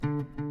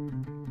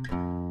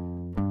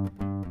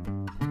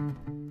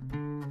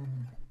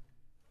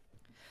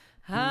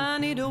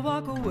need to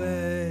walk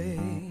away.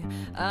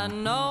 I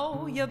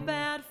know you're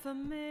bad for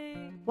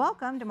me.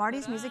 Welcome to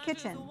Marty's Music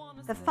Kitchen,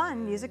 the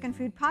fun music and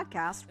food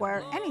podcast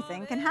where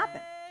anything can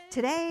happen.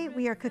 Today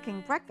we are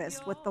cooking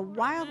breakfast with the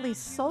wildly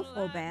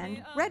soulful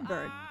band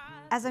Redbird.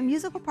 As a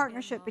musical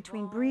partnership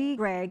between Bree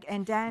Greg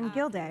and Dan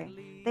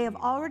Gilday, they have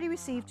already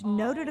received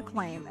noted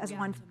acclaim as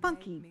one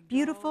funky,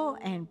 beautiful,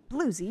 and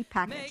bluesy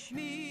package.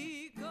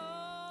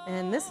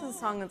 And this is a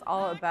song that's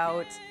all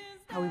about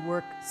how we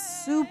work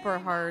super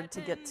hard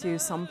to get to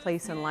some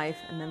place in life,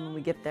 and then when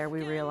we get there,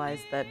 we realize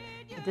that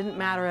it didn't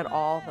matter at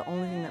all. The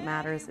only thing that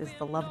matters is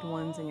the loved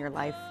ones in your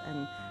life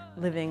and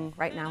living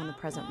right now in the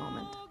present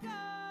moment.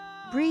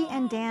 Bree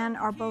and Dan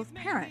are both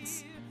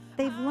parents.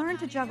 They've learned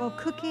to juggle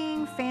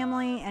cooking,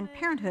 family, and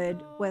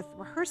parenthood with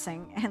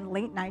rehearsing and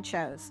late-night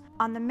shows.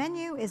 On the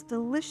menu is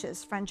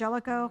delicious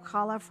Frangelico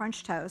challah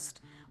French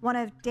toast, one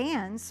of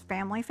Dan's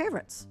family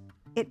favorites.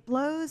 It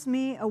blows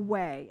me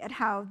away at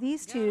how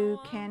these two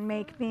can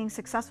make being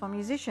successful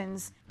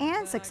musicians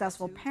and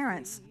successful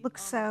parents look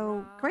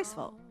so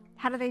graceful.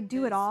 How do they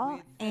do it all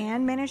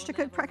and manage to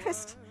cook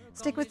breakfast?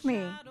 Stick with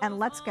me and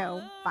let's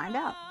go find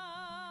out.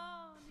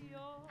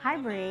 Hi,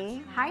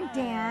 Bree. Hi,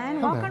 Dan.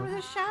 Hello. Welcome to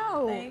the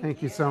show.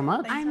 Thank you so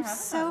much. I'm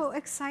so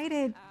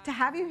excited to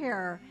have you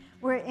here.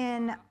 We're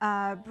in,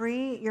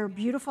 Bree, your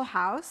beautiful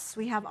house.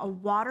 We have a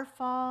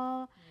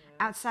waterfall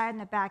outside in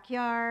the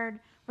backyard.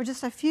 We're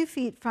just a few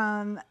feet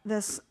from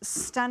this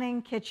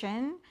stunning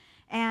kitchen.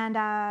 And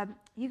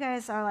you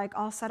guys are like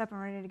all set up and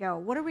ready to go.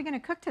 What are we going to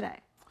cook today?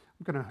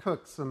 I'm going to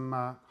cook some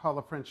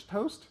challah French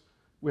toast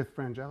with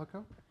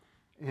Frangelico.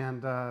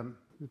 And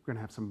we're going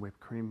to have some whipped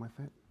cream with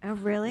it. Oh,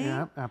 really?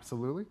 Yeah,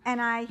 absolutely.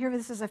 And I hear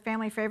this is a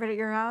family favorite at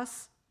your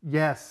house?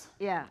 Yes.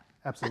 Yeah.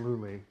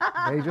 Absolutely.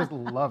 They just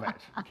love it.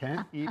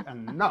 Can't eat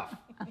enough.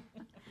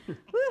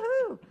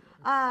 Woohoo!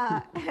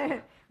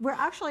 We're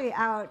actually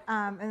out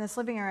in this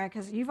living area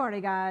because you've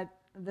already got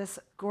this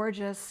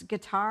gorgeous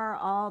guitar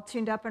all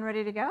tuned up and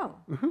ready to go.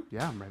 Mm-hmm.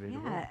 Yeah, I'm ready to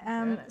roll.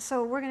 Yeah.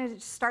 So we're going to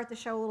start the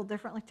show a little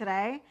differently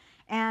today.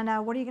 And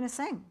what are you going to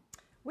sing?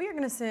 We are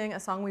going to sing a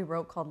song we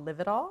wrote called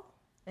Live It All.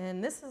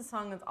 And this is a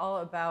song that's all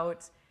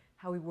about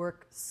how we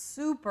work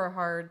super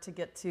hard to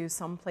get to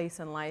some place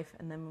in life,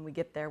 and then when we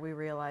get there, we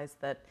realize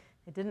that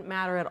it didn't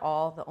matter at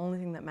all. The only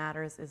thing that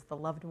matters is the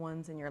loved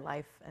ones in your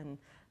life and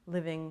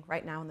living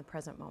right now in the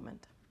present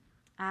moment.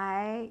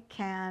 I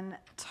can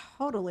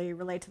totally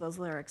relate to those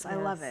lyrics. I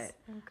love it.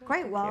 Oh, good.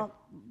 Great. Thank Well,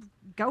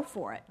 go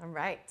for it. All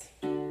right.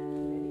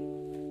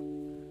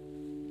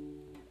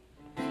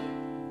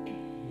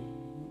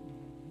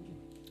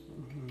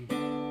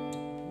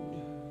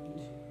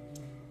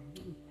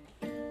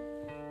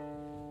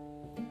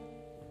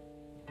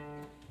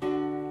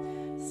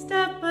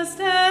 Step by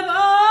step,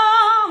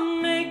 I'll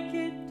make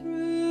it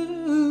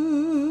through.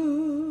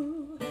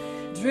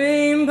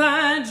 Dream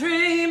by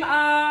dream,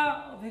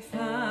 I'll be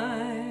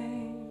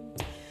fine.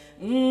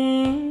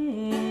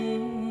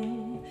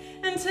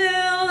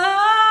 Until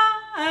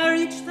I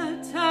reach the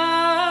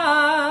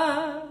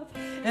top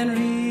and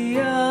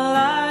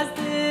realize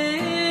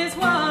this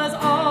was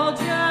all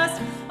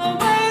just a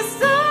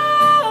waste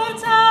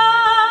of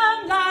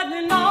time.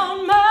 Lightning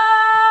on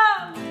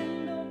my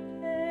window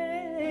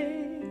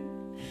pane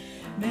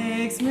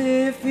makes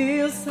me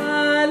feel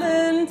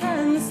silent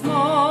and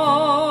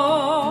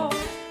small.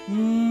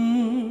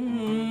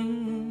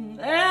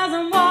 As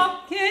I'm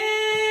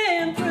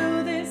walking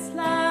through this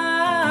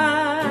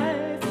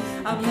life,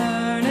 I'm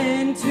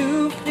learning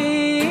to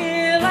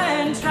feel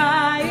and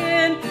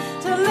trying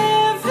to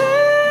live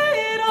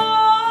it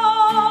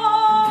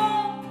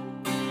all.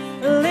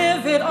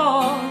 Live it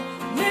all,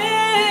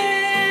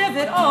 live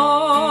it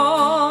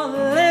all,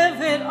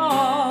 live it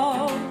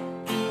all.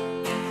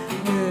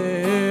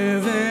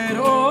 Live it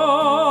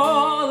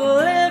all,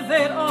 live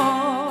it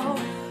all.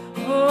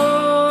 Oh,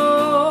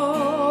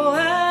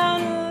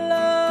 and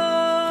love.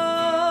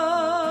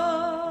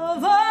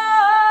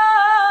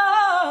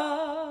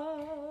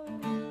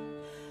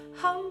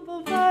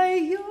 Humbled by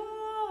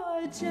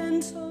your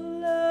gentle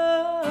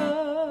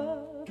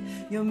love,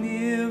 your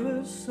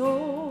mirror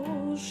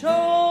soul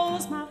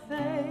shows my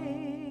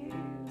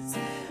face.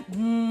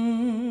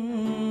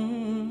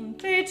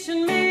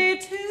 Teaching me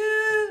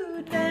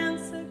to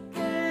dance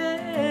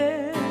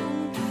again.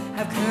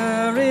 Have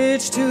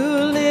courage to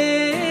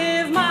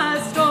live my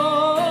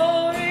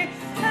story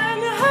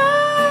and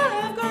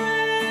have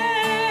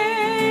grace.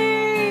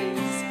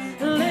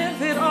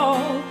 Live it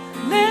all,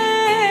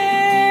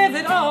 live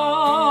it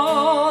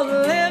all,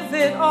 live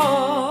it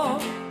all.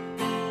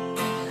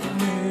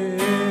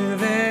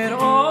 Live it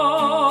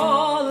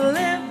all,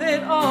 live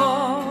it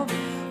all.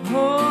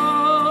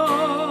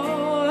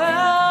 Oh,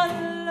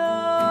 and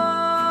love.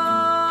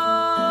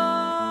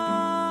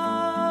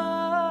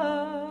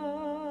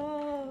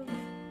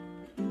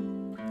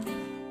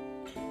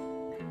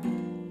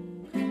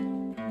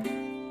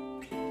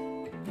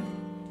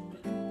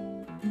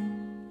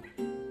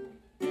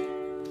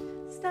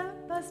 Step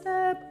by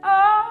step,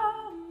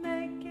 I'll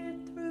make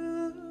it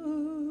through.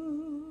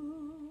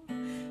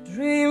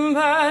 Dream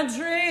by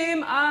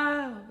dream,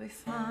 I'll be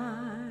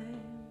fine.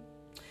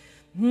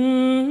 Until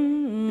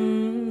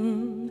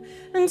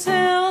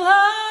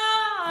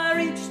I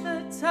reach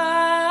the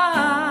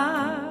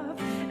top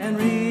and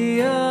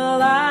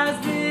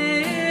realize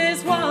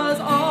this was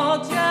all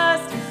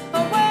just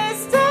a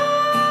waste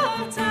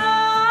of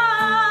time.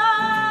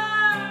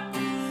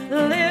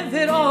 Live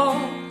it all,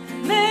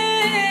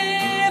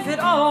 live it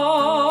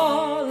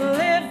all,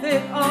 live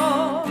it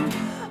all.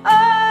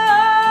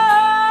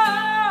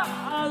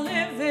 Oh,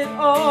 live it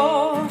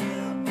all.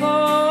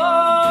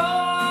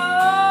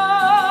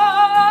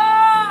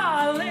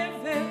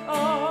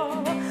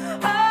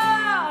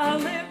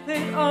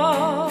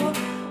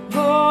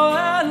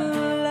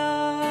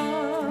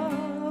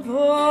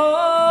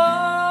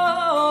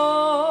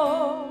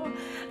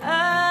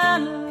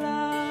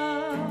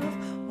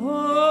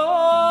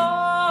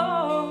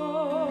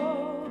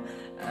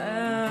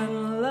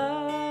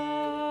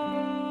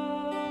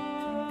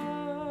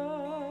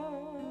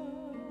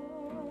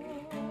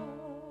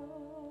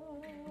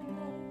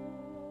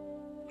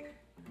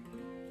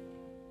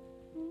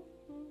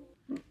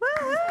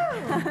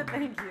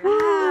 Thank you.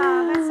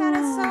 Wow, that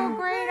sounded so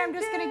great. I'm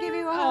just going to give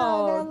you a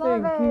hug. I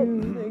love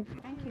it.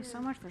 Thank you so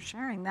much for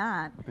sharing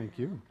that. Thank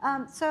you.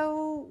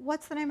 So,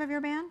 what's the name of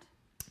your band?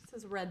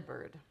 This is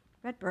Redbird.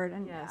 Redbird.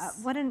 And Yes.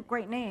 what a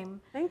great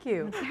name. Thank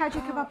you. How'd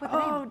you come up with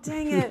the Oh, name?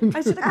 dang it.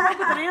 I should have come up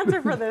with an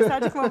answer for this.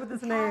 How'd you come up with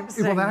this name?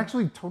 Well, that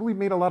actually totally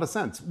made a lot of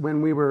sense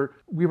when we were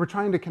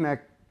trying to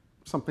connect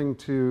something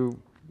to,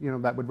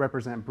 that would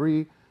represent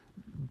Bree,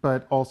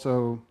 but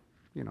also,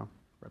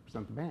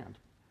 represent the band.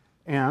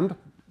 And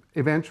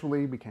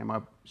eventually we came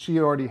up, she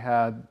already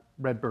had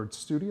Redbird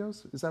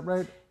Studios, is that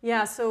right?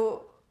 Yeah,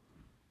 so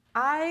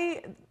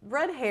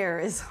red hair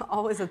is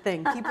always a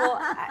thing. People,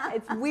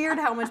 it's weird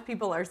how much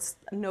people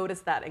notice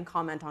that and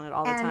comment on it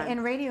all the time. And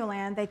in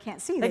Radioland, they can't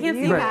see They that can't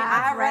you see me. have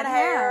I have red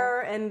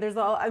hair. hair,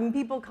 and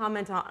people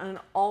comment on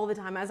it all the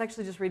time. I was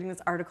actually just reading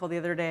this article the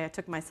other day. I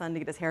took my son to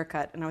get his hair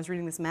cut, and I was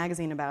reading this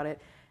magazine about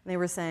it. And they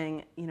were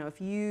saying,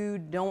 if you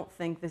don't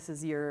think this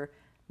is your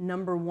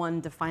number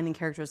one defining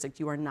characteristic,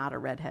 you are not a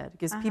redhead,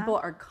 because people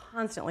are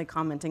constantly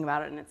commenting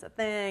about it, and it's a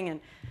thing, and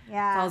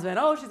tells me,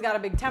 oh, she's got a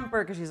big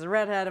temper because she's a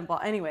redhead, and blah.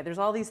 Anyway, there's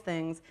all these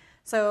things.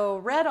 So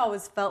red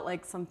always felt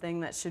like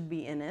something that should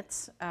be in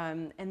it.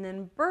 And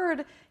then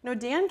bird,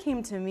 Dan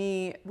came to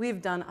me.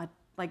 We've done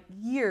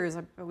years.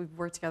 We've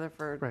worked together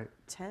for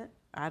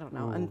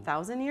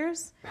 1,000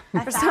 years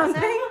or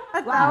something.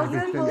 Wow,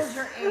 you pulled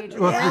your age really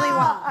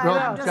well.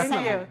 I'm just Thank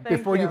saying. you.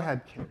 Before you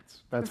had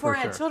kids, that's Before for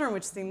I sure. had children,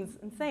 which seems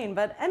insane.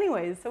 But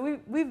anyways, so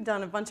we've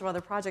done a bunch of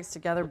other projects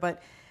together.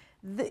 But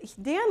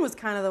Dan was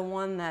kind of the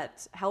one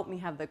that helped me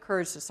have the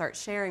courage to start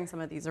sharing some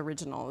of these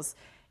originals.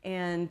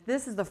 And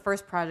this is the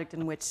first project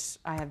in which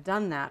I have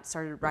done that,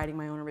 started writing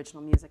my own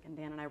original music, and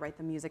Dan and I write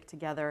the music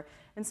together.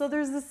 And so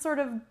there's this sort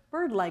of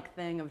bird-like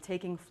thing of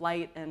taking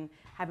flight and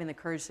having the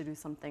courage to do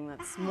something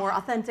that's more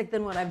authentic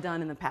than what I've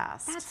done in the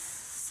past. That's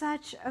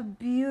such a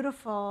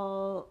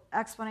beautiful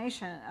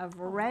explanation of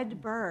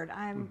Red Bird.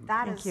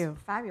 That Thank is you.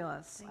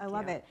 fabulous. I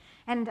love you. it.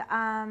 And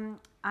I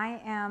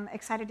am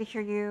excited to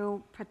hear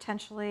you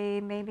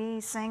potentially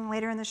maybe sing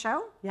later in the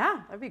show.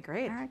 Yeah, that'd be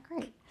great. All right,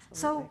 great.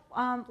 So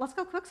let's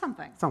go cook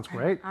something. Sounds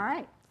great. All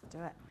right. Let's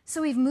do it.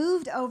 So we've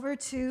moved over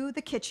to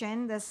the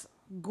kitchen, this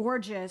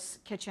gorgeous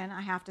kitchen,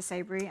 I have to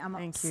say, Bree. I'm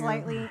Thank you.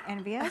 slightly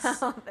envious.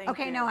 Thank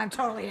Okay, you. no, I'm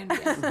totally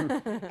envious.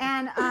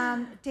 And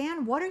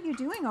Dan, what are you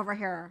doing over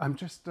here? I'm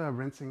just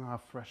rinsing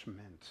off fresh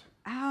mint.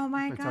 Oh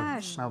my It's a-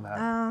 gosh. smell that.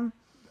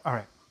 All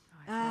right.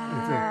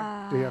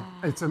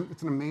 It's an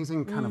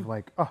amazing kind of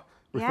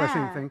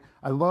refreshing Yeah. thing.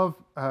 I love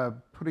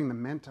putting the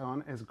mint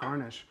on as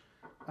garnish,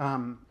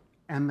 and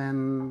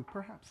then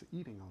perhaps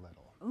eating a little.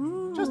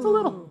 Just a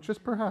little,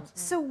 just perhaps.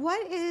 So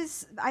what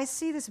is, I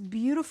see this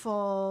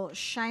beautiful,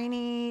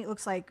 shiny,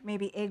 looks like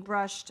maybe egg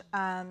brushed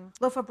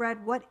loaf of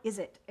bread. What is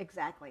it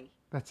exactly?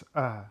 That's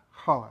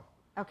challah.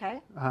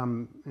 Okay.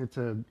 It's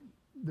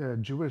the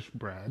Jewish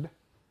bread,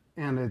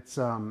 and it's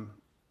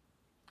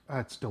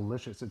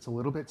delicious. It's a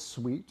little bit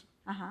sweet,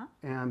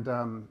 and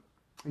I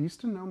used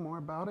to know more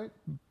about it,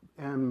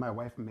 and my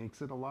wife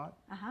makes it a lot,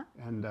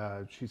 and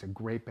she's a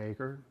great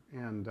baker,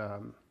 and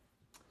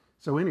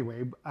so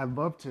anyway, I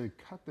love to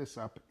cut this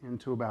up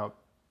into about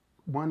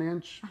 1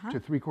 inch to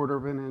 3/4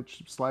 of an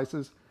inch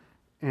slices,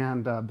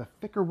 and the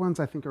thicker ones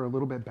I think are a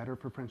little bit better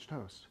for French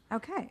toast.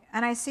 Okay.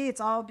 And I see it's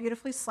all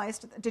beautifully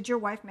sliced. Did your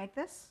wife make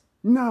this?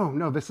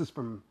 No, this is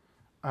from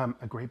a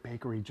great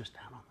bakery just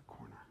down on the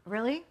corner.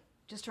 Really?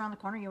 Just around the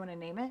corner? You want to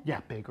name it?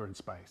 Yeah, Baker and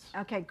Spice.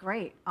 Okay,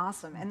 great.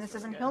 Awesome. And this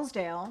is in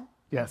Hillsdale,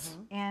 Yes.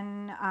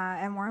 and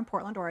we're in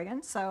Portland,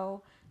 Oregon.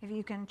 So if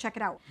you can check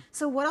it out.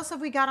 So what else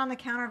have we got on the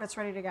counter that's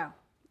ready to go?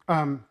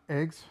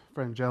 Eggs,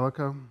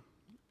 Frangelico,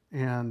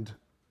 and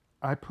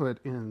I put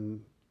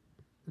in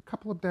a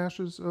couple of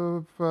dashes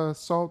of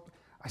salt.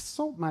 I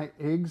salt my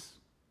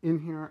eggs in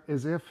here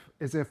as if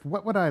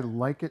what would I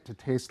like it to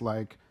taste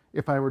like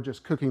if I were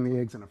just cooking the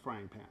eggs in a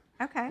frying pan.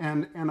 Okay.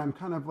 And I'm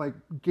kind of like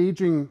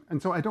gauging,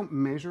 and so I don't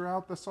measure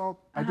out the salt.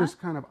 I just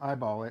kind of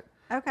eyeball it.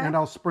 Okay. And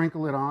I'll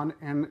sprinkle it on,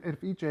 and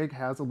if each egg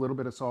has a little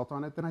bit of salt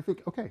on it, then I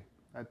think, okay,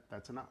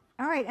 that's enough.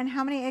 All right, and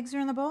how many eggs are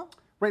in the bowl?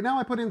 Right now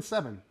I put in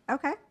 7.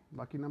 Okay.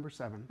 Lucky number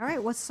 7. All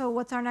right, what's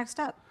our next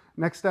step?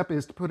 Next step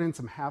is to put in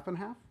some half and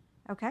half.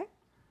 Okay.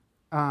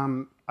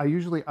 I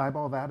usually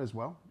eyeball that as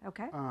well.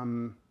 Okay.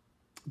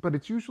 But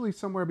it's usually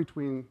somewhere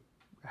between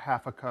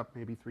half a cup,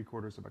 maybe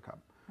 3/4 of a cup.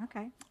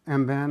 Okay.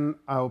 And then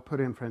I'll put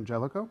in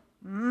Frangelico.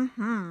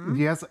 Mm-hmm.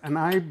 Yes,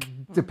 and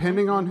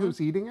depending on who's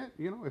eating it,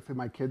 if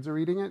my kids are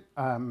eating it,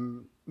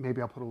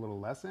 maybe I'll put a little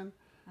less in.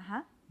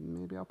 Uh-huh.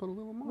 Maybe I'll put a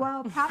little more.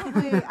 Well,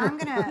 probably I'm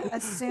going to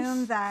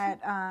assume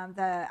that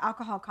the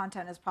alcohol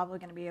content is probably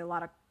going to be a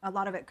lot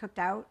of it cooked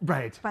out.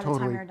 Right. By totally.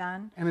 the time you're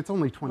done. And it's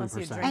only Unless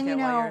you 20%. drink And it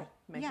while you're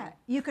making yeah, it.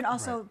 you can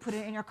also put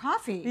it in your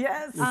coffee.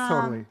 Yes.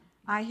 Totally.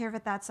 I hear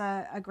that that's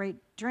a great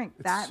drink.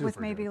 It's That with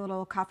super maybe good. a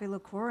little coffee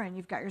liqueur, and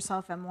you've got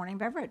yourself a morning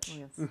beverage.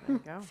 Yes, there you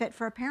go. Fit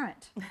for a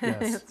parent.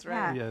 Yes. That's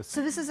right. Yeah. Yes.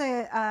 So this is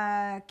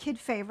a kid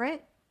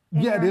favorite.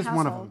 In Yeah, your it is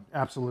one of household. them.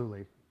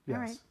 Absolutely. Yes.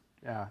 All right.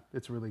 Yeah,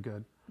 it's really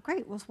good.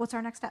 Great. Well, what's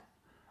our next step?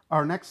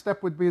 Our next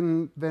step would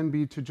then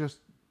be to just,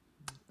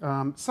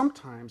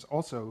 sometimes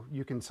also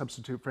you can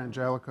substitute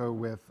Frangelico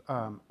with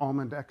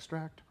almond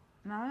extract.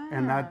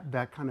 And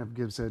that kind of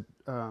gives it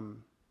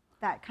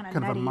That kind of kind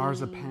of a nutty.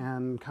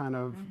 marzipan kind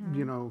of,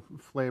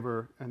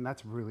 flavor. And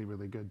that's really,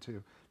 really good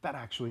too. That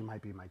actually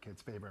might be my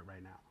kid's favorite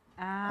right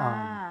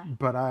now.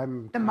 But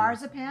I'm The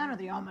marzipan or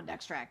the almond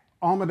extract?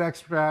 almond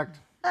extract.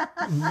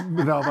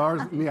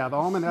 The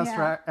almond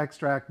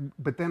extract,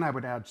 but then I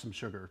would add some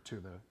sugar to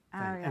the thing.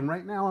 yeah. And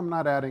right now I'm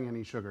not adding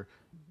any sugar.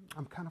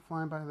 I'm kind of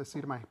flying by the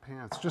seat of my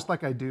pants, just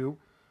like I do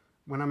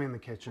when I'm in the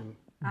kitchen.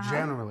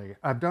 Generally,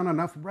 I've done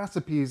enough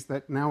recipes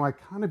that now I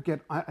kind of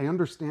I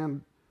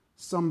understand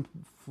some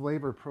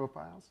flavor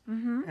profiles,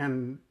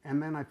 and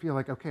then I feel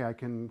like, okay, I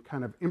can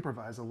kind of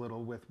improvise a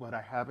little with what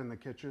I have in the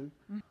kitchen.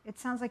 It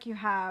sounds like you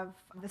have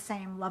the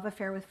same love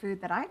affair with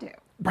food that I do.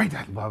 Right,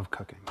 I love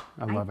cooking.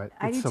 I love it.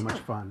 I It's do so much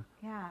too. fun.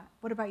 Yeah.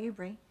 What about you,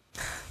 Brie?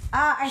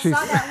 I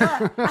saw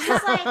that look. I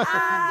was like,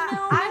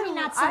 maybe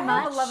not so I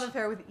much. have a love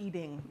affair with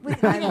eating.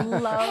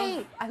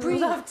 Hey, I Brie,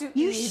 love to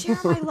you eat. share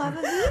my love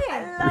of eating.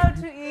 I love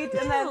to eat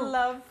and I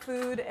love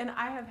food, and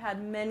I have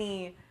had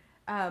many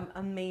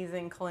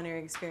amazing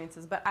culinary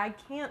experiences, but I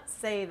can't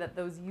say that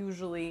those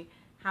usually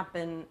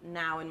happen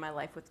now in my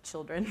life with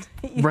children.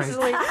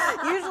 usually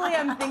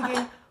I'm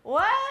thinking,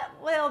 what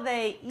will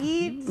they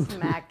eat?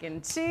 Mac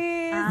and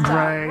cheese,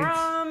 Right.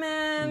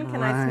 ramen,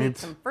 can I sneak Right.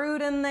 some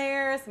fruit in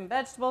there, some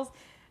vegetables?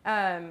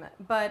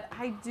 But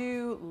I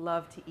do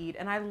love to eat,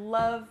 and I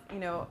love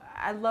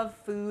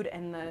food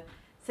and the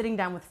sitting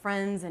down with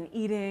friends and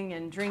eating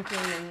and drinking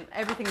and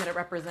everything that it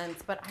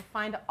represents. But I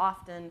find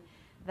often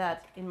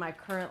that in my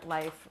current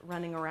life,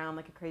 running around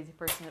like a crazy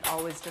person, it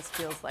always just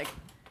feels like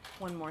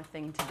one more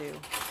thing to do.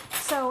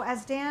 So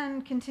as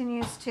Dan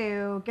continues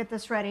to get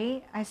this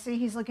ready, I see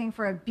he's looking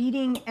for a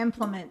beating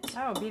implement.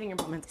 Oh, beating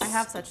implements. I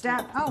have such Dan,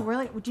 things. oh,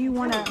 really? Do you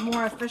want a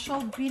more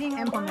official beating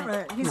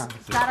implement? He's No,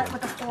 this is got it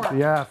good. with a fork.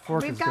 Yeah,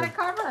 fork We've is got good. it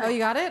covered. Oh, you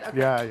got it? Okay.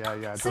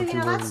 Yeah. So, Don't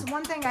worry. that's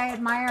one thing I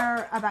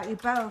admire about you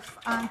both.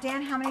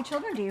 Dan, how many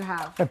children do you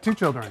have? I have 2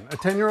 children, a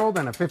 10-year-old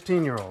and a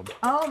 15-year-old.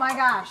 Oh my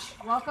gosh.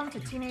 Welcome to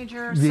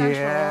Teenager Central.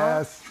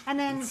 Yes. And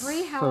then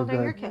Brie, how so old are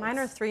your good. kids? Mine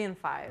are 3 and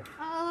 5.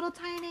 Oh, little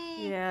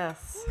tiny.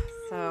 Yes.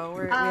 So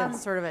we have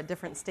sort of at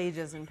different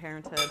stages in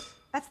parenthood.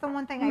 That's the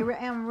one thing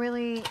I am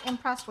really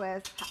impressed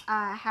with,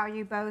 how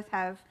you both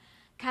have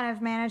kind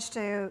of managed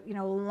to,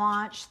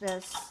 launch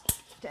this,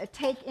 to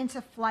take into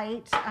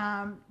flight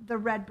the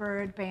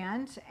Redbird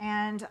Band,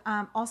 and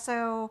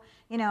also,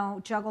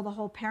 juggle the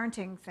whole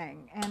parenting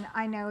thing. And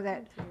I know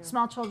that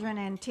small children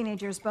and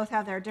teenagers both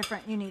have their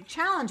different unique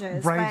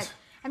challenges, Right. but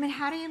I mean,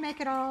 how do you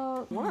make it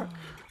all work?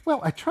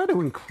 Well, I try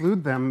to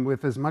include them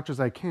with as much as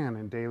I can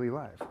in daily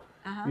life.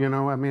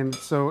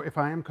 So if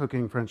I am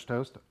cooking French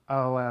toast,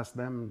 I'll ask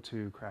them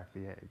to crack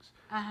the eggs.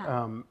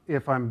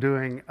 If I'm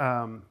doing,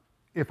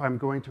 if I'm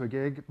going to a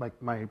gig, like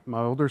my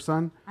older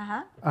son,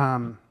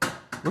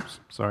 whoops,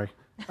 sorry.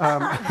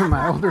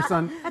 My older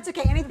son, That's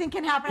okay. Anything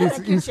can happen in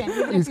the kitchen.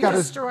 Even he's if got you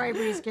his- destroy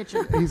Brie's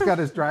kitchen. he's got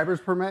his driver's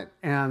permit,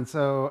 and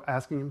so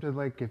asking him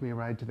to give me a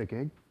ride to the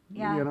gig,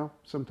 Yeah.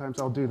 sometimes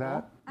I'll do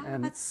that. Oh,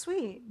 and that's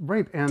sweet.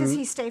 right, and Does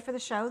he stay for the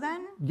show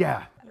then?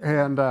 yeah,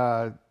 and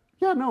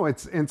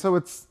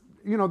it's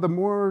the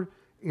more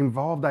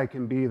involved I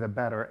can be, the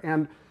better.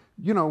 And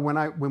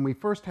when we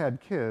first had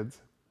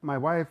kids, my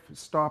wife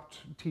stopped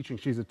teaching.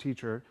 She's a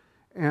teacher,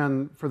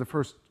 and for the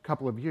first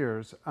couple of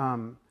years,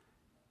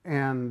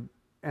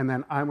 and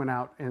then I went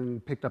out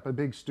and picked up a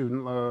big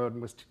student load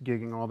and was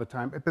gigging all the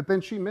time. But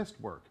then she missed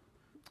work,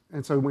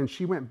 and so when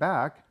she went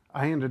back,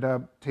 I ended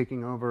up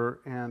taking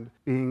over and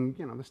being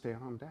the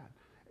stay-at-home dad,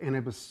 and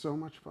it was so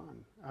much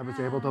fun. I was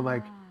able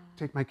to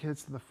take my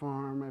kids to the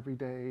farm every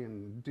day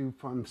and do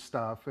fun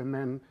stuff,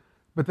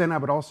 but then I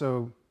would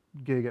also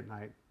gig at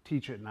night,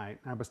 teach at night.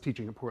 I was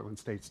teaching at Portland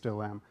State,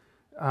 still am,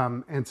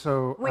 and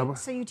so Wait,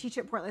 so you teach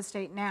at Portland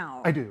State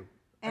now? I do.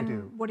 And I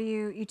do what do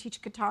you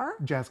teach guitar?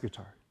 jazz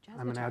guitar.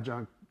 I'm guitar.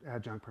 an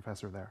adjunct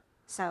professor there.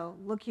 So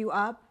look you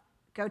up,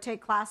 go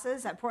take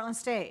classes at Portland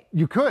State.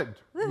 You could,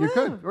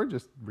 or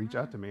just reach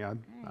out to me.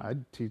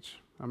 I'd teach.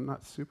 I'm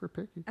not super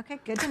picky. Okay,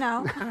 good to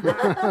know.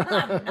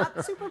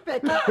 Not super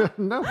picky.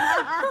 No.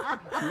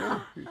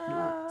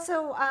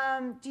 So,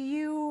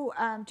 do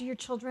your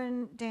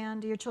children, Dan?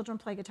 Do your children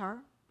play guitar?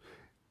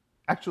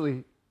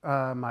 Actually,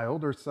 my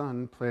older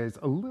son plays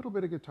a little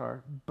bit of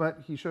guitar, but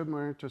he showed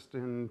more interest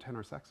in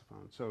tenor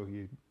saxophone, so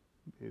he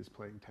is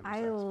playing tenor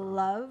saxophone. I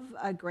love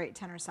a great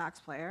tenor sax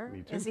player.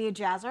 Me too. Is he a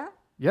jazzer?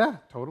 Yeah,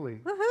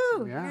 totally.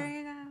 Woohoo! Yeah. Here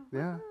you go.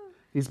 Yeah.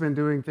 He's been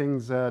doing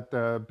things at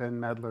Ben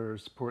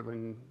Medler's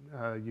Portland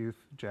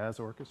Youth Jazz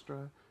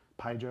Orchestra,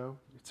 PIJO.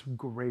 It's a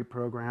great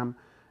program.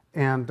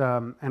 And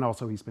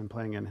also he's been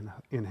playing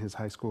in his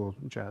high school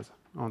jazz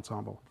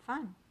ensemble.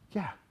 Fun.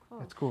 Yeah,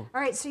 that's cool.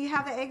 All right, so you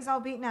have the eggs all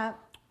beaten up.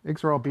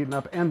 Eggs are all beaten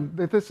up, and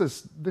this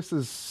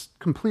is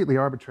completely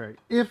arbitrary.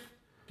 If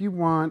you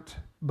want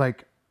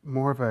like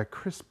more of a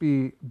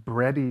crispy,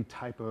 bready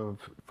type of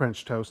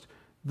French toast,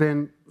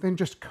 then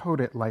just coat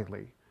it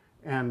lightly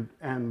and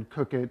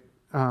cook it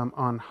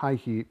on high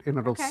heat, and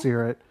it'll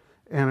sear it,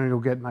 and it'll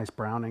get nice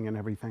browning and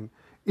everything.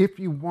 If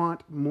you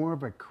want more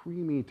of a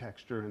creamy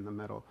texture in the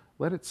middle,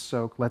 let it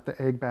soak, let the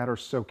egg batter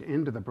soak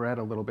into the bread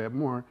a little bit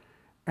more,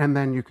 and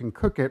then you can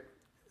cook it,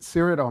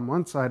 sear it on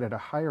one side at a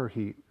higher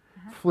heat,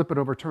 flip it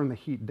over, turn the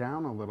heat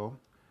down a little,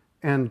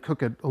 and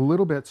cook it a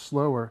little bit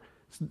slower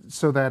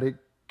so that it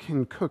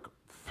can cook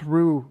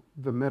through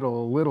the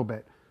middle a little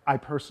bit. I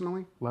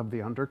personally love the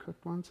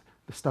undercooked ones,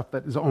 the stuff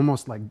that is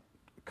almost like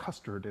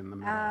custard in the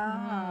middle.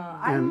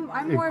 I'm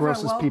it more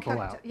grosses of a people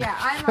well-cooked. out. Yeah,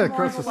 I'm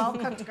more of a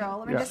well-cooked girl.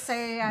 Let me Yeah. just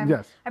say,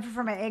 Yes. I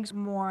prefer my eggs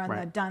more on the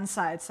Right. done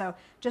side. So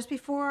just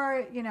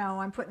before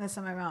I'm putting this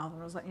in my mouth,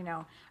 I was letting you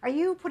know. Are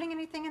you putting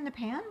anything in the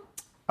pan?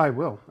 I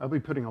will. I'll be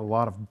putting a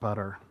lot of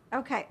butter.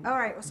 Okay. All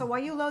right. So while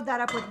you load that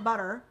up with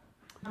butter,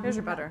 Here's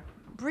your butter.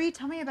 Bree,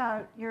 tell me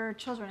about your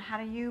children. How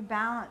do you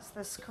balance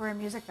this career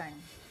music thing?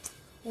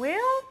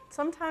 Well,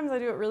 sometimes I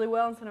do it really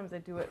well, and sometimes I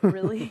do it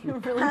really,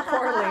 really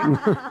poorly.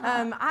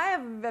 I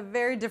have a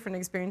very different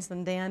experience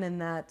than Dan in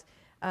that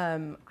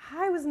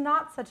I was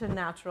not such a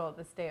natural at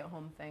the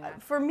stay-at-home thing.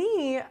 For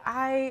me,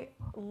 I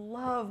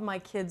love my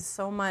kids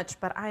so much,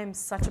 but I am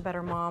such a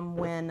better mom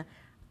when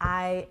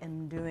I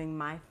am doing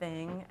my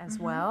thing as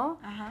well.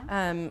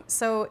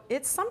 So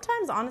it's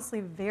sometimes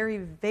honestly very,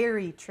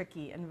 very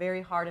tricky and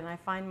very hard, and I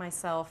find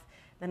myself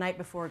the night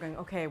before going,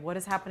 okay, what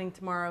is happening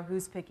tomorrow?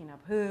 Who's picking up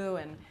who?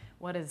 And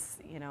what is,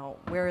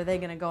 where are they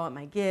going to go at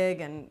my gig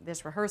and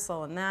this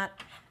rehearsal and that.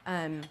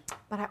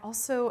 But I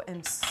also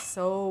am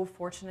so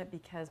fortunate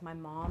because my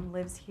mom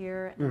lives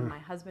here and my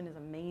husband is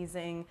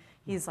amazing.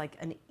 He's like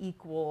an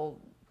equal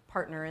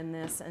partner in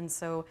this. And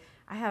so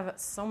I have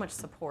so much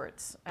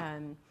support.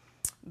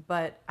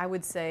 But I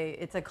would say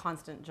it's a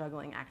constant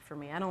juggling act for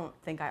me. I don't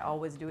think I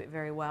always do it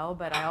very well,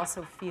 but I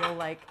also feel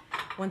like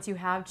once you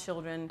have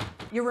children,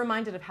 you're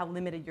reminded of how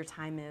limited your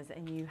time is,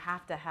 and you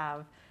have to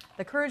have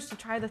the courage to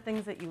try the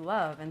things that you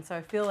love. And so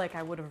I feel like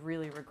I would have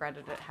really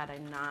regretted it had I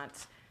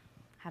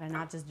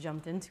not just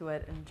jumped into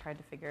it and tried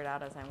to figure it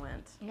out as I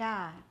went.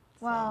 Yeah.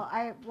 Well,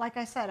 like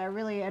I said, I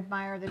really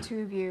admire the two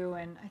of you,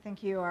 and I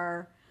think you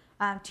are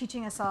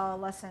teaching us all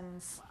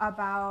lessons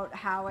about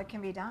how it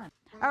can be done.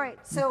 All right,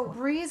 so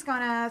Bree's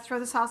gonna throw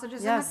the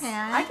sausages in the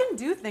pan. I can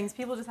do things.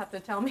 People just have to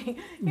tell me,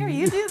 here,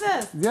 you do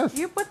this. Yes.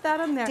 You put that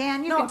in there.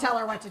 Dan, you can tell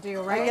her what to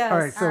do, right? Yes. All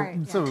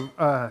right,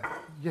 All right,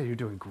 yeah, you're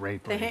doing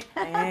great, Bree.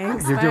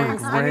 Thanks. You're doing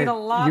thanks. I great. need a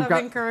lot You've of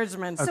got-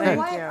 encouragement. So Okay.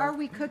 what Thank you. are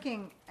we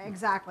cooking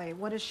exactly?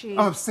 What is she?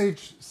 Oh,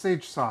 sage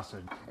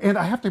sausage. And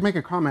I have to make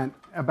a comment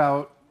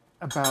about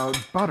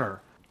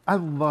butter. I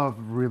love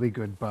really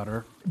good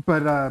butter,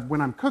 but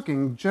when I'm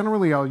cooking,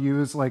 generally I'll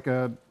use like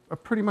a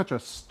pretty much a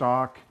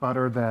stock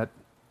butter that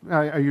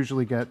I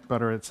usually get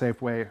butter at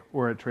Safeway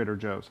or at Trader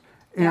Joe's.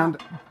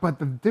 But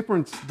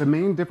the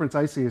main difference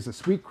I see is the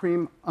sweet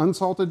cream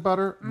unsalted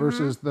butter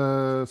versus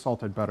the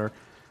salted butter.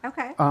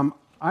 Okay.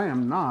 I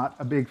am not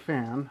a big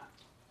fan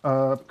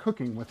of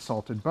cooking with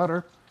salted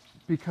butter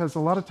because a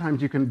lot of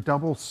times you can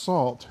double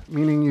salt,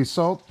 meaning you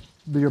salt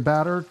your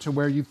batter to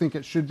where you think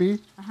it should be,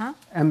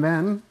 and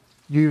then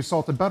you use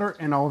salted butter,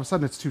 and all of a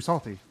sudden it's too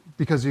salty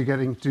because you're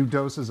getting 2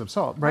 doses of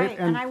salt, right?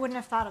 And I wouldn't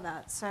have thought of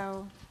that.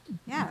 So,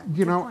 yeah.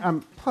 You good know,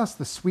 point. plus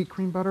the sweet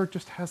cream butter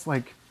just has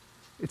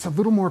it's a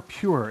little more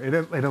pure.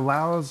 It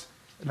allows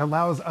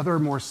other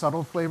more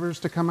subtle flavors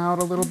to come out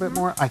a little bit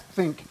more. I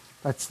think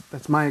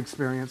that's my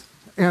experience.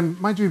 And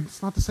mind you,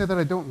 it's not to say that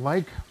I don't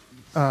like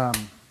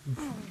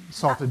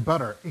salted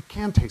butter. It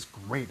can taste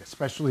great,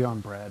 especially on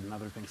bread and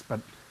other things.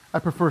 But I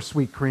prefer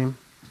sweet cream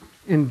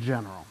in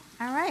general.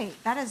 All right,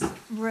 that is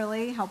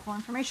really helpful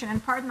information.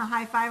 And pardon the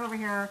high five over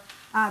here.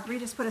 Bree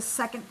just put a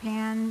second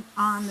pan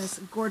on this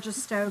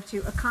gorgeous stove to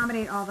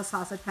accommodate all the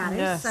sausage patties.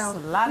 Yes, so a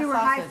lot we of were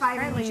sausage. high-fiving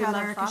Apparently each you love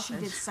other because she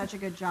sausage. did such a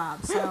good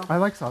job. So, I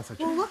like sausage.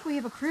 well, look, we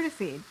have a crew to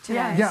feed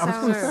today. Yeah, I was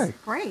so gonna say.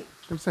 Great.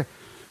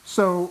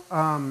 So,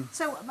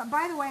 So,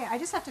 by the way, I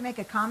just have to make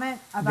a comment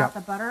about Yeah.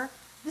 the butter.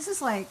 This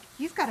is like,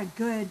 you've got a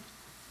good,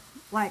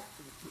 like,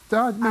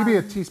 maybe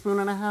a teaspoon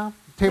and a half.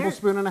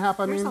 Tablespoon and a half,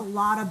 I There's mean. a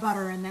lot of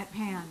butter in that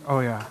pan. Oh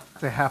yeah,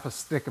 it's a half a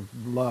stick of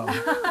love.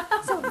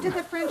 So did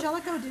the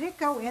frangelico, did it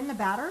go in the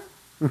batter?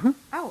 Mm-hmm.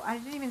 Oh, I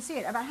didn't even see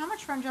it. About how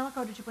much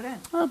frangelico did you put in?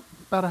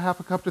 About a half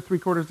a cup to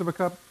 3/4 of a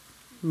cup,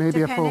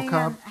 maybe a full Depending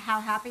cup. on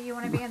how happy you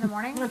want to be in the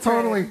morning?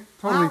 Totally.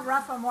 How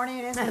rough a morning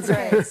it is with the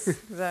kids.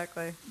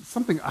 Exactly.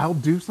 Something I'll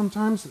do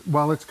sometimes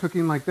while it's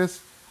cooking like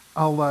this,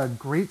 I'll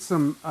grate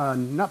some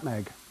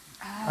nutmeg.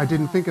 I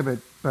didn't think of it,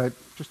 but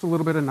just a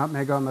little bit of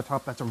nutmeg on the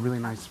top. That's a really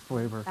nice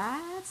flavor.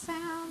 That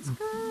sounds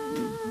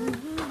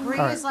good. Bree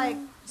right. is like I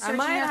searching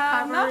might her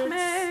have cupboards,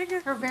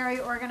 nutmeg. her very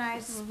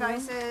organized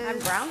spices. I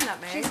have ground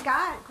nutmeg. She's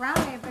got ground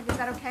nutmeg. Is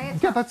that okay?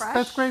 It's Yeah, not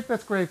fresh?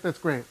 that's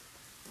great.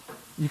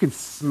 You can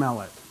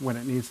smell it when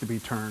it needs to be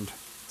turned.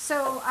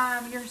 So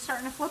you're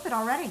starting to flip it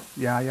already,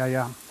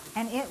 Yeah.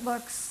 and it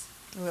looks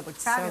Ooh, it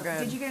looks fabulous. so good.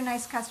 Did you get a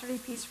nice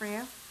custardy piece for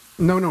you?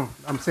 No,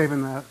 I'm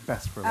saving that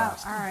best for Oh,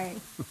 last. all right.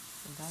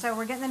 So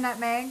we're getting the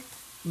nutmeg.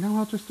 No,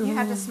 I'll just do You a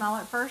had to little- smell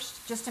it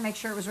first, just to make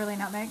sure it was really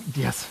nutmeg.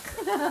 Yes.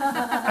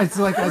 It's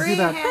like I do Bree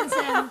that. hands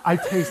in. I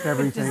taste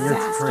everything. It's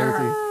Disaster.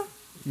 crazy.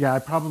 Yeah, I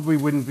probably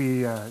wouldn't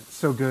be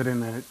so good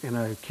in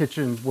a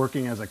kitchen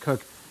working as a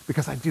cook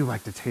because I do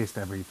like to taste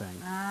everything.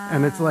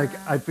 And it's like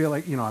I feel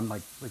like I'm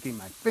like licking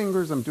my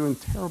fingers. I'm doing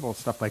terrible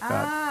stuff like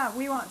that. Ah,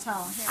 we won't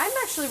tell. Here. I'm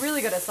actually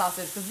really good at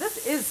sausage because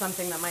this is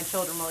something that my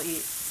children will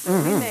eat. So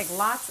we make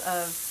lots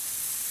of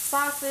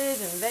sausage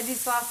and veggie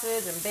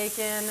sausage and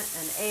bacon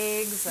and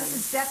eggs and This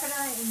is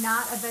definitely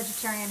not a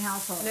vegetarian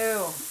household.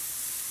 no,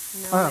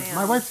 ma'am.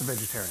 My wife's a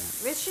vegetarian.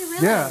 Is she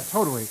really? Yeah,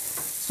 totally.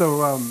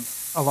 So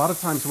a lot of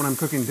times when I'm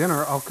cooking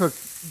dinner, I'll cook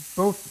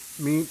both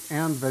meat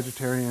and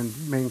vegetarian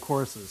main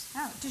courses.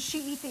 Oh, does she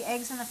eat the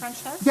eggs and the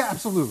French toast? Yeah,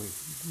 absolutely.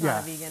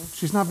 not a vegan.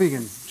 She's not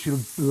vegan. She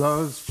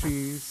loves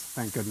cheese.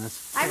 Thank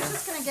goodness. I was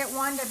just going to get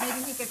one to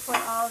maybe he could put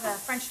all the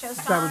French toast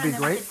That on would be and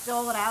then we great. could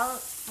dole it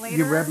out later.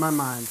 You read my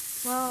mind.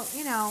 Well,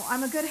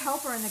 I'm a good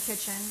helper in the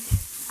kitchen.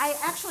 I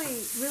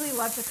actually really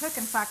love to cook.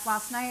 In fact,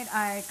 last night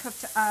I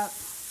cooked up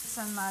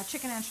some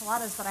chicken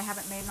enchiladas that I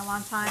haven't made in a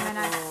long time, and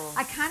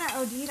I kind of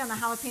OD'd on the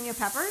jalapeno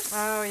peppers.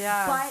 Oh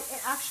yeah. But it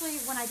actually,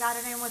 when I got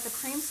it in with the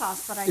cream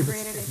sauce that I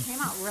created, it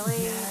came out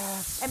really,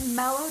 it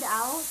mellowed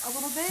out a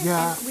little bit.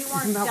 Yeah, And we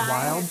weren't isn't that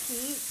dying wild? of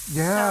heat.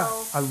 Yeah,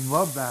 So, I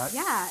love that.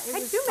 yeah, it I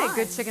was do make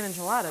good fun. chicken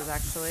enchiladas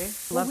actually.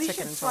 Well, Love we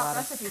chicken should swap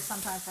enchiladas. recipes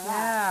sometime for that.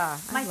 Yeah,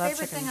 I My love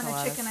favorite chicken thing on the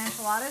enchiladas. chicken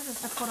enchiladas is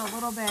to put a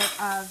little bit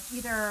of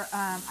either,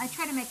 I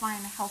try to make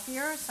mine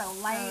healthier, so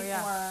light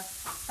yeah. or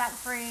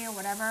fat-free or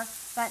whatever.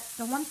 But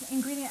the one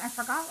ingredient I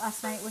forgot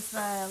last night was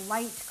the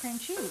light cream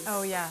cheese.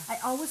 Oh yeah. I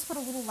always put a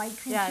little light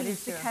cream Yeah, I do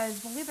cheese too. because,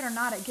 believe it or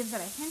not, it gives it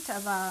a hint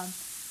of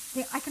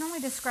I can only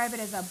describe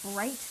it as a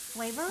bright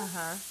flavor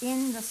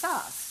in the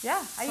sauce.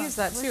 Yeah, I use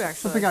that too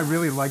actually. Something I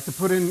really like to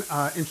put in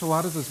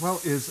enchiladas as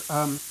well is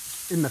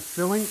in the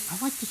filling,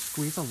 I like to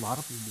squeeze a lot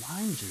of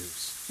lime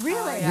juice.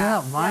 Really?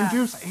 Yeah, lime Yeah.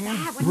 juice and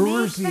That would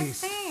brewer's make the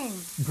yeast.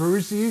 thing.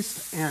 Brewer's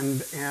yeast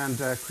and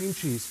cream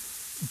cheese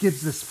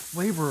gives this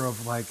flavor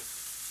of like,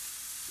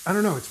 I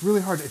don't know, it's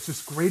really hard. It's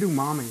just great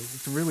umami.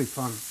 It's really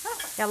fun.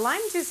 Yeah,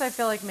 lime juice I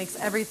feel like makes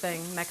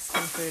everything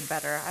Mexican food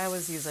better. I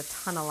always use a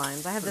ton of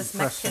limes. I have this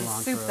Fresh Mexican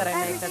cilantro. soup that I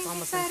make that's Everything's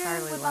almost better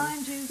entirely with lime.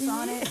 lime juice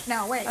on it.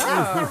 No, wait,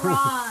 that's the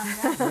wrong.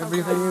 That's the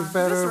Everything wrong. is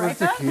better write with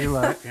that?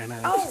 tequila in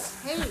it. Oh,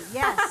 hey,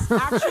 yes,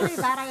 actually,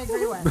 that I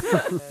agree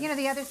with.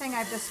 The other thing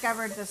I've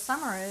discovered this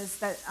summer is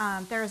that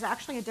there is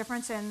actually a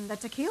difference in the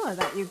tequila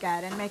that you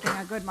get in making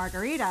a good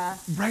margarita.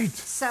 Right.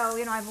 So,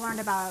 I've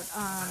learned about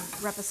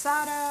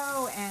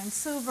Reposado and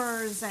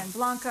Silvers and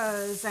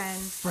Blancos,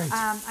 and Right.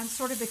 I'm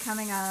sort of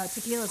becoming a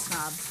tequila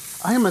snob.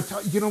 I am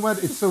you know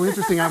what? It's so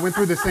interesting. I went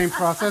through the same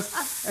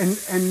process,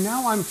 and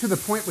now I'm to the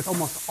point with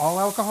almost all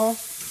alcohol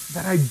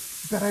that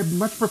I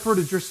much prefer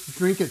to just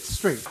drink it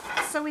straight.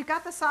 So we've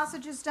got the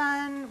sausages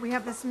done. We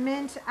have this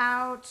mint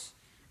out.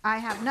 I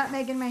have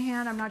nutmeg in my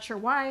hand. I'm not sure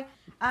why.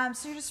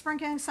 So you're just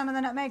sprinkling some of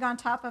the nutmeg on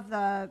top of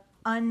the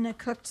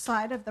uncooked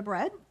side of the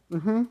bread.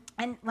 Mm-hmm.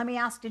 And let me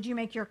ask, did you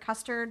make your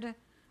custard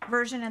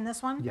version in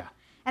this one? Yeah.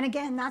 And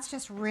again, that's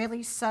just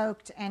really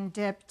soaked and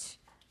dipped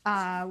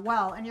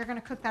well. And you're going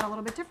to cook that a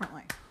little bit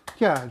differently.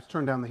 Yeah, I just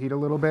turn down the heat a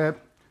little bit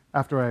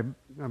after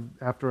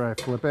I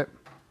flip it.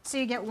 So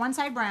you get one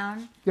side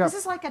brown. Yep. This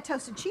is like a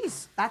toasted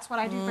cheese. That's what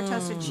I do for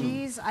toasted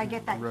cheese. I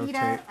get that Rotate.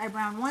 pita, I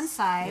brown one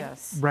side,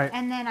 Yes. Right.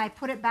 and then I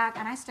put it back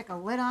and I stick a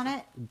lid on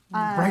it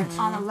Right.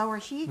 on a lower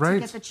heat to Right.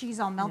 get the cheese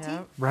all melty.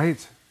 Yep.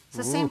 Right. It's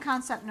the same Ooh.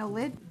 concept, no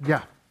lid.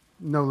 Yeah.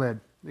 No lid.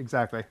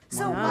 Exactly.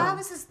 So while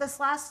this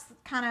last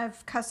kind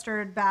of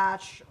custard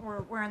batch,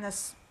 we're in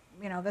this,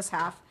 this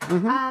half.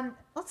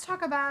 Let's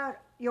talk about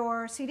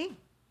your CD.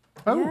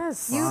 Oh,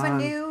 Yes. You have a fun.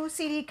 new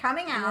CD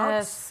coming out.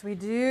 Yes, we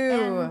do.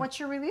 And what's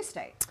your release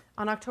date?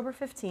 On October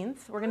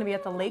 15th, we're going to be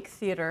at the Lake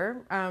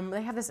Theater.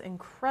 They have this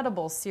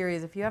incredible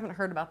series. If you haven't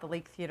heard about the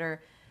Lake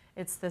Theater,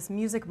 it's this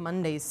Music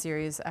Mondays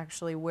series,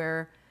 actually,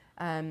 where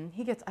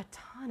he gets a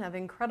ton of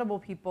incredible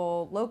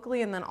people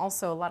locally and then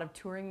also a lot of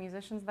touring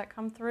musicians that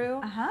come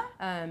through.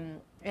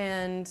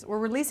 And we're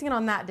releasing it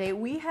on that day.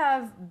 We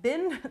have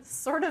been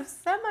sort of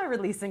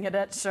semi-releasing it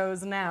at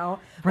shows now,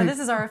 but Right. this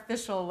is our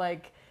official,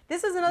 like,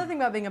 this is another thing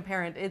about being a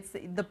parent. It's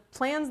the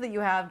plans that you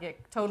have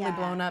get totally Yeah.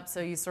 blown up, so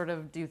you sort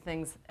of do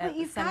things But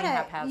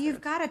semi-haphazard. you've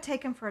got to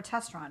take them for a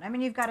test run. I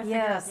mean, you've got to figure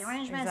out Yes, the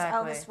arrangements. exactly.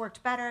 Oh, this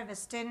worked better.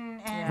 This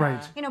didn't. And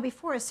Right. you know,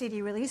 before a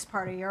CD release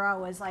party, you're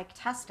always like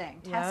testing,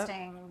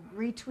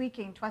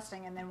 retweaking,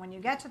 twisting, and then when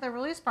you get to the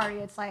release party,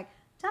 it's like,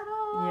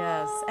 ta-da!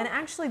 Yes, and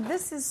actually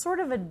this is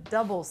sort of a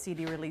double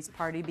CD release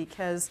party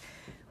because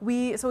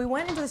we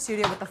went into the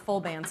studio with the full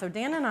band. So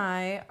Dan and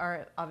I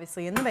are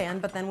obviously in the band,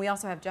 but then we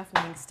also have Jeff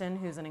Livingston,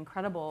 who's an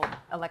incredible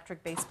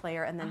electric bass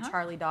player, and then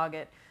Charlie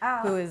Doggett,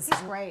 who is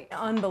he's great.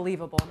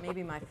 unbelievable,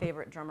 maybe my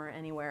favorite drummer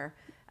anywhere.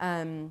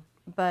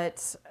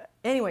 But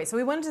anyway, so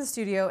we went into the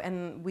studio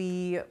and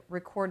we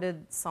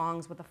recorded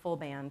songs with a full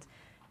band.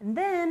 And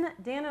then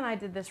Dan and I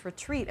did this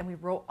retreat and we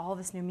wrote all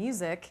this new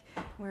music.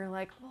 We were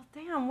like, well,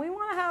 damn, we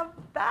want to have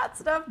that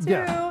stuff too.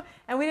 Yeah.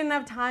 And we didn't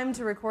have time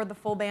to record the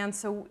full band,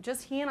 so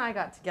just he and I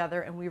got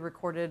together and we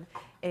recorded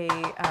a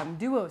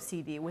duo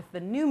CD with the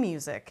new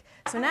music.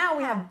 So now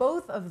we have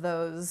both of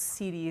those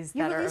CDs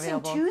You're that are releasing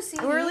available. 2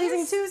 CDs? We're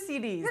releasing 2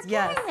 CDs. You're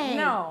yes. kidding me.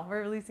 No,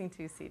 we're releasing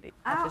 2 CDs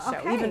at the show,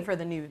 okay. even for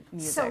the new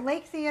music. So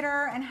Lake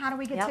Theater, and how do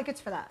we get Yep.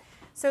 tickets for that?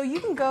 So you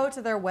can go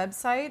to their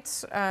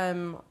website.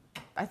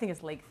 I think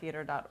it's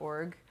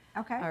laketheater.org.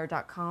 Okay. Or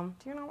 .com.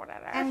 Do you know what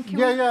that is? And can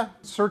Yeah.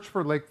 Search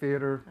for Lake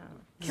Theater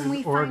Can in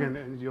we Oregon, find-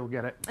 and you'll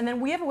get it. And then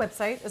we have a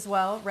website as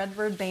well,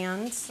 Redbird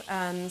Band.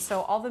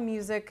 So all the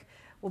music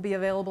will be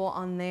available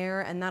on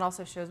there, and that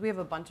also shows we have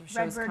a bunch of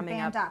shows coming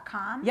up.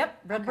 Redbirdband.com?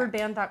 Yep,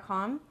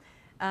 redbirdband.com.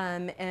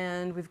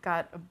 And we've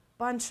got a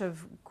bunch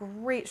of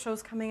great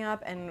shows coming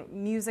up and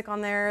music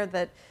on there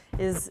that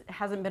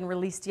hasn't been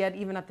released yet.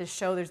 Even at this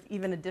show, there's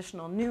even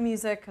additional new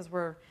music because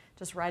we're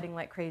just writing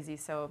like crazy.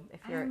 So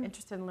if you're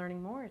interested in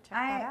learning more, check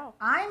that out.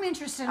 I'm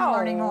interested in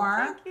learning more.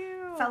 Thank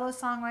you. Fellow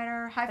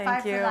songwriter, high Thank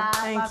five you. for that.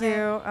 Thank love you.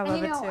 It. I love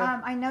and, it too.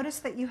 I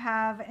noticed that you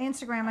have an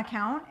Instagram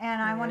account,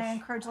 and I want to Yes.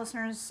 encourage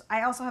listeners.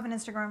 I also have an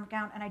Instagram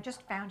account, and I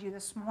just found you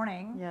this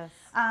morning. Yes.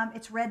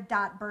 It's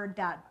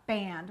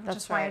red.bird.band, which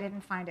That's is why I right.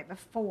 didn't find it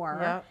before.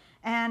 Yep.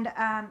 And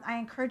I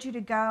encourage you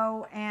to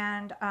go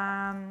and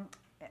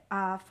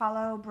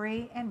follow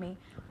Bree and me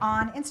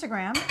on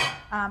Instagram.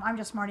 I'm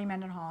just Marty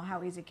Mendenhall.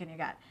 How easy can you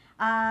get?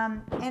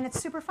 And it's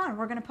super fun.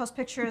 We're going to post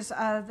pictures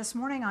of this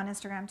morning on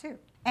Instagram too.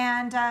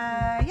 And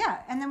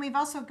and then we've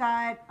also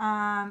got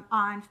on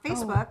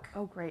Facebook.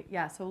 Oh, great.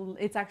 Yeah, so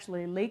it's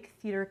actually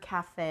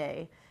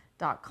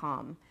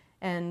laketheatercafe.com.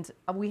 And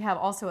we have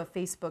also a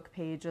Facebook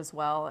page as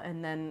well.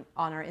 And then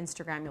on our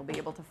Instagram, you'll be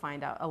able to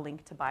find out a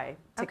link to buy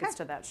tickets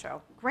to that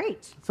show.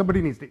 Great.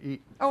 Somebody needs to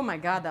eat. Oh my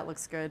God, that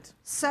looks good.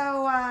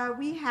 So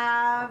we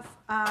have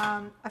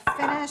a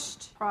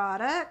finished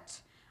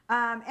product.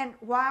 And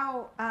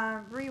while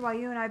Bree, while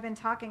you and I have been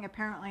talking,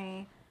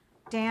 apparently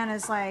Dan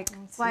is like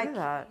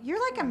that. you're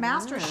like a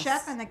master Yes.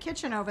 chef in the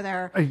kitchen over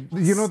there.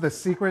 You know the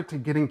secret to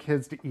getting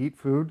kids to eat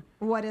food?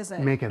 What is it?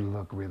 Make it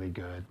look really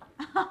good.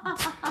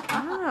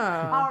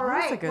 All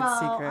right. a good well,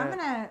 secret. I'm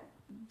gonna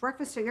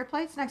breakfast at your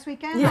place next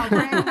weekend. I'll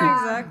bring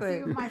exactly.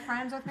 a few of my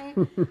friends with me.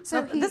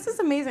 So This is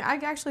amazing. I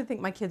actually think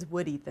my kids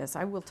would eat this.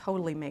 I will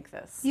totally make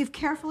this. you've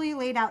carefully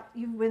laid out.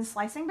 You've been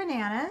slicing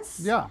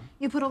bananas. Yeah.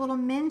 You put a little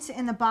mint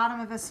in the bottom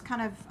of this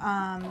kind of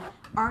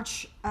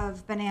arch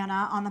of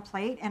banana on the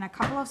plate, and a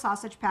couple of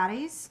sausage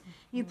patties.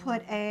 You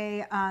put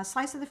a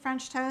slice of the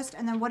French toast,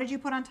 and then what did you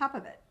put on top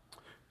of it?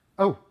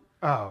 Oh,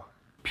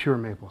 pure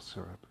maple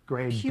syrup,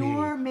 grade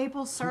Pure B.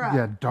 maple syrup.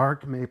 Yeah,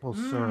 dark maple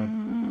syrup.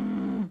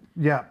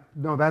 Yeah,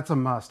 no, that's a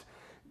must.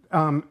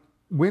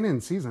 When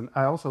in season,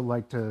 I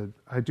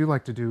do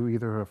like to do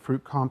either a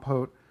fruit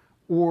compote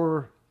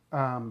or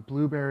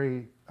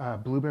blueberry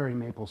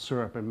maple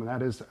syrup, and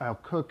that is, I'll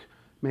cook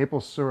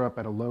maple syrup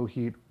at a low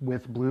heat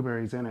with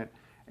blueberries in it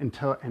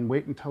and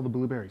wait until the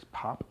blueberries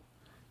pop,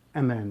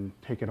 and then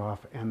take it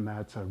off, and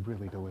that's a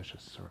really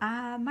delicious syrup.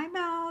 My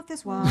mouth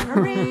is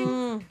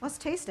watering. Let's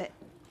taste it.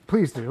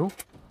 Please do.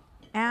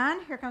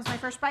 And here comes my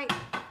first bite.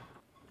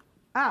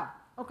 Oh,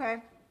 okay.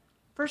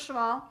 First of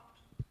all,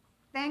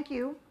 thank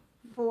you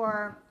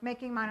for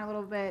making mine a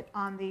little bit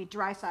on the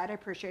dry side. I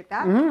appreciate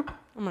that. Oh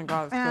my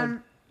God, it's And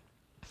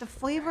good. the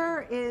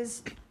flavor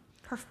is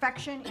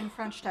perfection in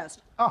French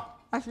toast. Oh,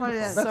 That's what it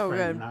is. that's So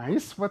very good.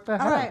 nice. What the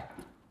heck? All right.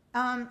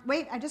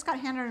 Wait, I just got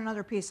handed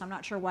another piece. I'm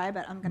not sure why,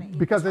 but I'm going to eat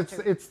Because this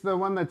one too. it's the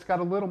one that's got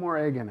a little more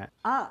egg in it.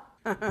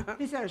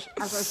 He says,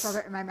 as I shove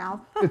it in my mouth.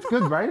 It's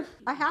good, right?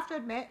 I have to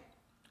admit,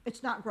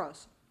 it's not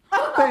gross.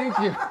 Thank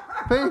you.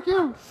 Thank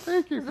you.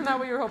 Thank you. Isn't that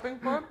what you were hoping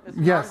for? It's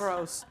Yes. not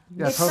gross.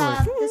 Yeah, It's,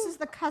 totally. this is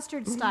the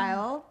custard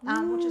style,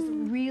 which is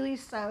really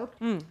soaked.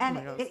 And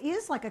God. it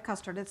is like a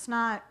custard. It's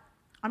not,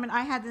 I mean,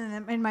 I had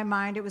in my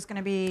mind it was going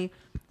to be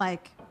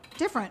like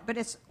different, but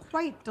it's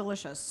quite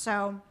delicious.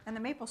 So, and the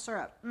maple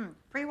syrup.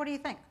 Bree, what do you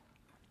think?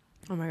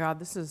 Oh my God,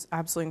 this is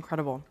absolutely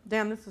incredible.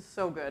 Dan, this is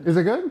so good. Is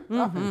it good?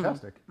 Oh,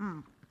 fantastic.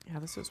 Yeah,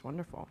 this is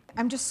wonderful.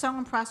 I'm just so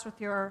impressed with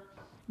your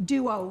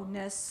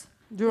duo-ness.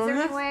 Do you Is want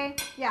there this? any way?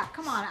 Yeah,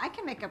 come on. I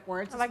can make up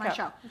words. It's like my it.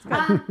 show.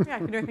 Yeah, you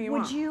can do anything you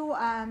Would want. you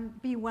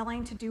be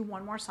willing to do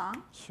one more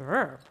song?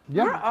 Sure.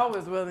 Yeah. We're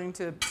always willing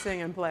to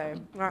sing and play.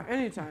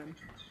 Anytime.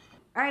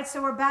 All right,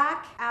 so we're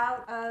back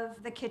out of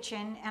the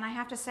kitchen, and I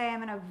have to say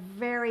I'm in a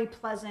very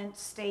pleasant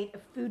state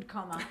of food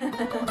coma.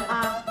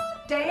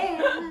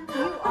 Dan,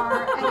 you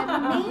are an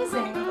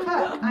amazing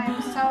cook. I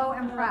am so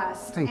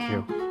impressed. Thank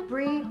and you.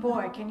 Bree,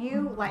 boy, can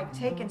you like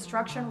take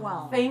instruction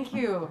well? Thank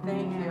you.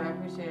 Thank you. I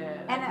appreciate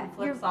it. And, I can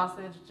flip you're-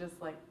 sausage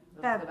just like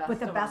With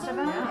the best of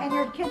them, Yeah. and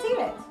your kids eat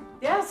it.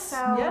 Yes. So,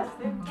 yes.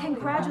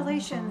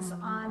 congratulations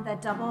on the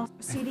double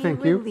CD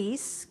Thank you.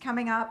 release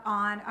coming up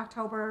on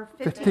October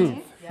 15th.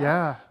 15th.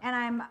 Yeah. And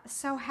I'm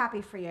so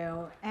happy for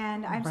you,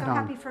 and I'm so Right on.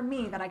 happy for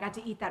me that I got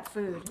to eat that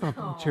food.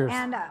 Oh, cheers.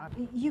 And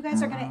you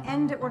guys are going to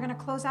end it. We're going to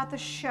close out the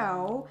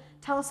show.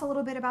 Tell us a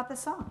little bit about this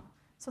song.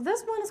 So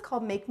this one is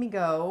called Make Me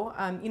Go.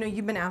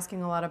 You've been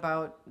asking a lot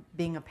about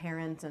being a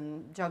parent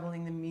and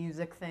juggling the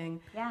music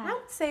thing. Yeah. And I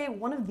would say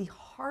one of the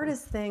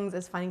hardest things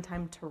is finding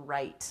time to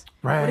write.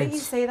 Right. Wouldn't you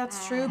say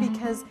that's true?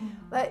 Because,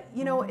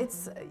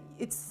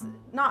 it's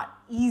not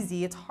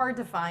easy. It's hard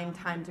to find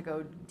time to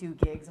go do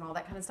gigs and all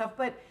that kind of stuff.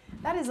 But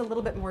that is a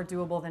little bit more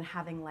doable than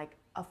having like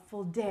a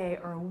full day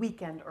or a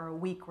weekend or a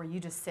week where you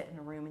just sit in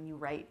a room and you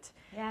write.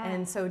 Yeah.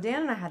 And so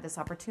Dan and I had this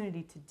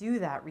opportunity to do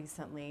that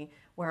recently,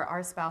 where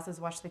our spouses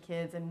watched the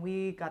kids, and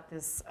we got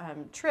this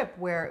trip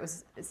where it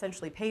was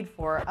essentially paid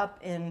for up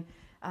in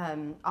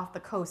off the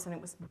coast, and it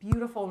was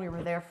beautiful. And we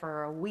were there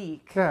for a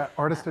week. Yeah,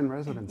 artist in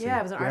residency. Yeah,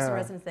 it was an artist in Yeah.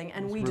 residence thing,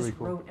 and It's we really just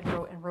cool. wrote and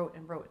wrote and wrote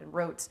and wrote and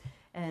wrote.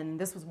 And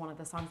this was one of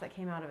the songs that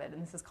came out of it,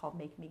 and this is called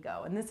Make Me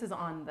Go. And this is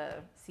on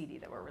the CD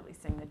that we're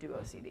releasing, the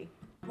duo CD.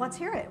 Let's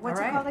hear it. What's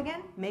All it right. called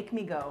again? Make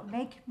Me Go.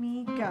 Make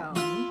Me Go.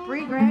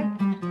 Bree Greg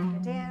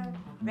and Dan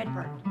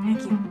Redburn.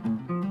 Thank you.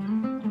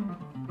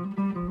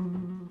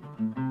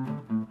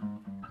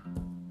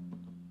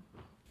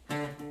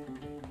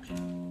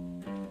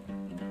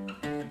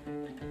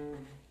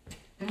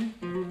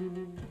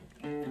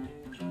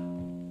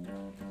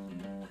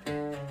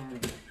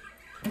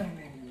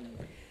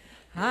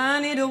 I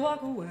need to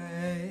walk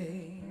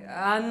away.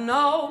 I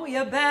know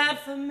you're bad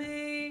for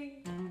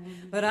me,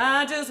 but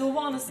I just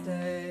want to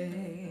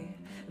stay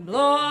and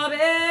blow up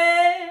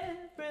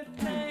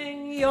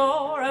everything.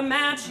 You're a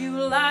match, you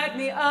light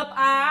me up.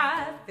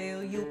 I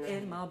feel you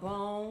in my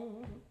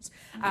bones.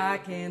 I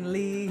can't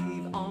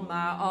leave on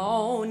my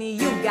own.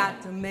 You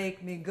got to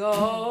make me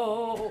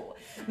go.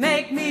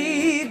 Make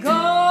me go.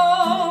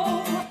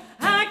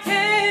 I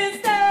can't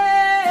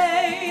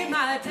stay.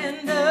 My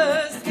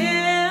tender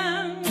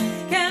skin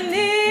can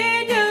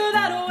need you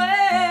that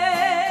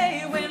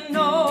way. We're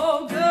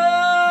no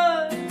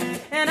good,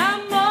 and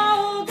I'm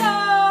all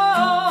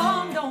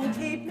gone. Don't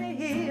keep me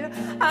here.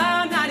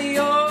 I'm not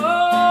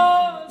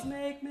yours.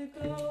 Make me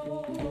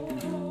go.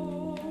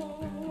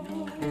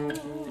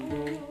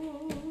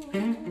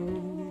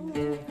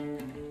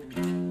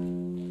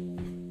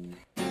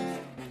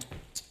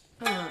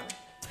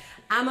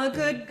 I'm a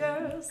good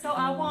girl, so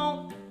I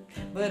won't.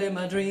 But in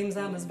my dreams,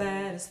 I'm as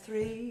bad as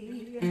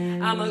 3.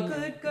 I'm a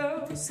good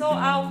girl, so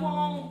I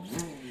won't.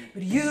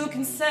 But you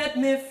can set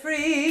me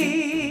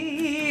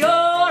free. You're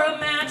a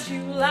match,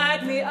 you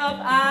light me up.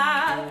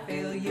 I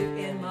feel you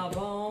in my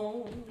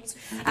bones.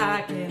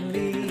 I can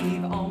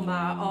leave on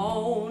my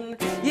own.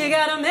 You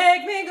gotta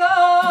make me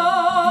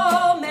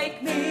go,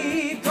 make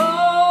me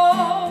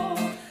go.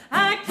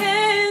 I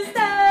can't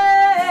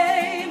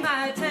stay,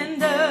 my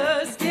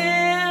tender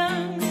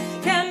skin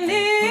can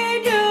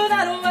need you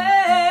that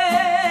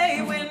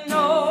way. We're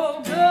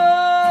no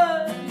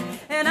good,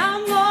 and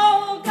I'm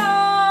all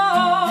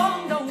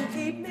gone. Don't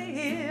keep me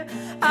here,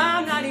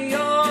 I'm not yours.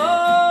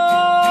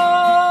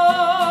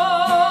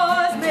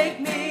 Make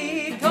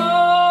me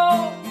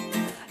go.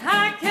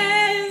 I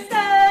can't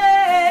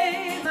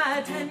stay,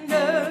 my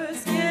tender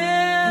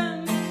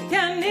skin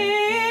can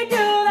need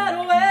you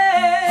that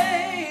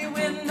way.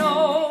 We're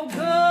no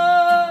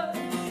good,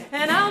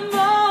 and I'm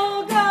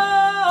all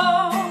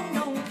gone.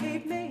 Don't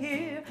keep me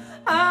here,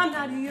 I'm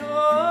not yours.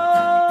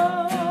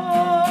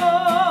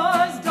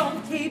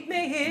 Don't keep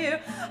me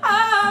here,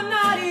 I'm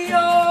not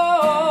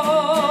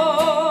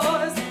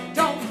yours.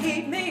 Don't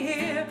keep me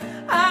here,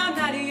 I'm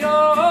not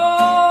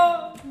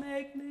yours.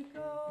 Make me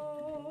go.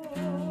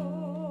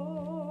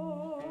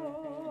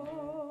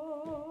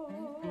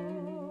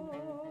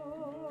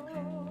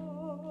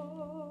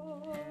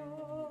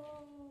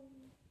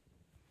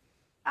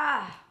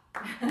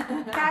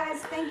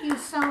 Guys, thank you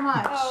so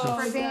much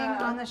for being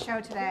on the show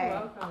today.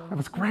 That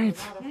was great.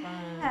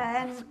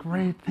 Yeah, and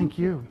Great. Thank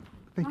you.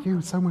 Thank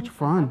you. So much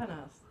fun.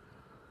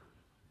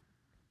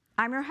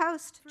 I'm your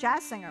host,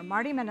 jazz singer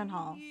Marty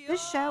Mendenhall.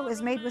 This show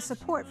is made with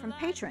support from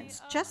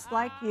patrons just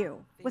like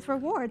you, with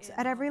rewards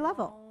at every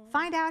level.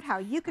 Find out how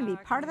you can be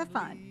part of the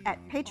fun at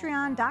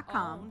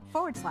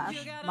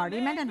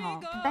patreon.com/Marty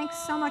Mendenhall. Thanks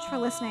so much for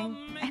listening,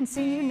 and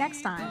see you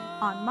next time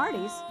on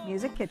Marty's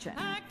Music Kitchen.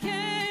 I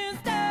can't